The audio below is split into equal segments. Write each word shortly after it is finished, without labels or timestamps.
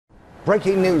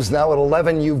Breaking news now at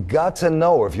 11. You've got to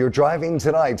know if you're driving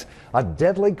tonight. A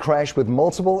deadly crash with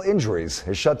multiple injuries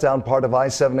has shut down part of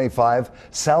I-75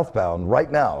 southbound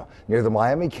right now near the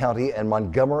Miami County and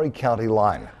Montgomery County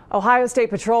line. Ohio State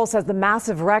Patrol says the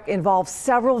massive wreck involved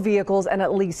several vehicles and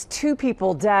at least 2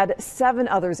 people dead, 7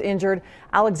 others injured.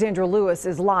 Alexandra Lewis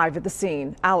is live at the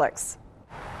scene. Alex.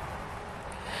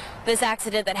 This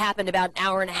accident that happened about an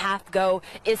hour and a half ago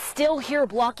is still here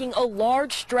blocking a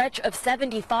large stretch of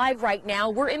 75 right now.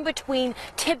 We're in between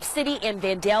Tip City and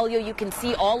Vandalia. You can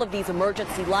see all of these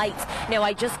emergency lights. Now,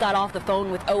 I just got off the phone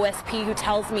with OSP, who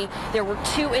tells me there were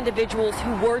 2 individuals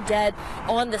who were dead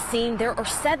on the scene. There are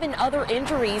 7 other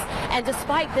injuries, and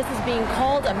despite this is being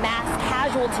called a mass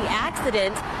casualty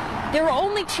accident, there are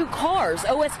only 2 cars.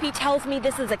 OSP tells me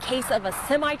this is a case of a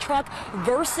semi-truck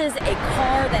versus a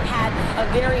car that had a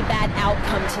very bad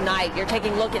outcome tonight. You're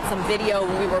taking a look at some video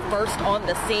when we were first on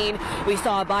the scene. We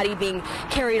saw a body being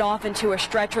carried off into a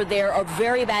stretcher there. A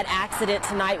very bad accident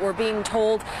tonight. We're being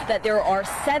told that there are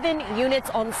 7 units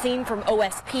on scene from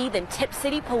OSP. Then Tip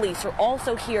City Police are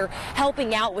also here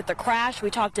helping out with the crash. We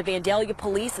talked to Vandalia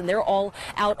Police, and they're all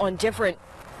out on different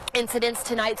incidents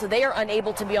tonight, so they are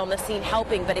unable to be on the scene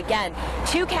helping. But again,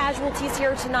 2 casualties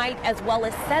here tonight, as well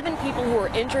as 7 people who are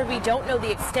injured. We don't know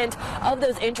the extent of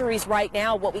those injuries right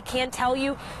now. What we can tell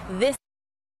you, this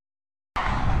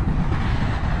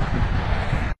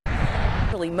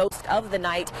most of the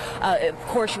night. Of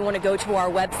course, you want to go to our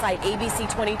website,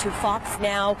 ABC22 Fox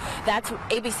Now. That's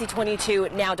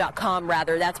ABC22now.com,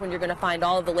 rather. That's when you're going to find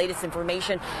all of the latest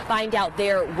information. Find out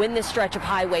there when this stretch of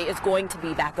highway is going to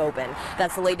be back open.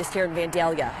 That's the latest here in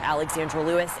Vandalia. Alexandra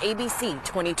Lewis, ABC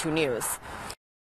 22 News.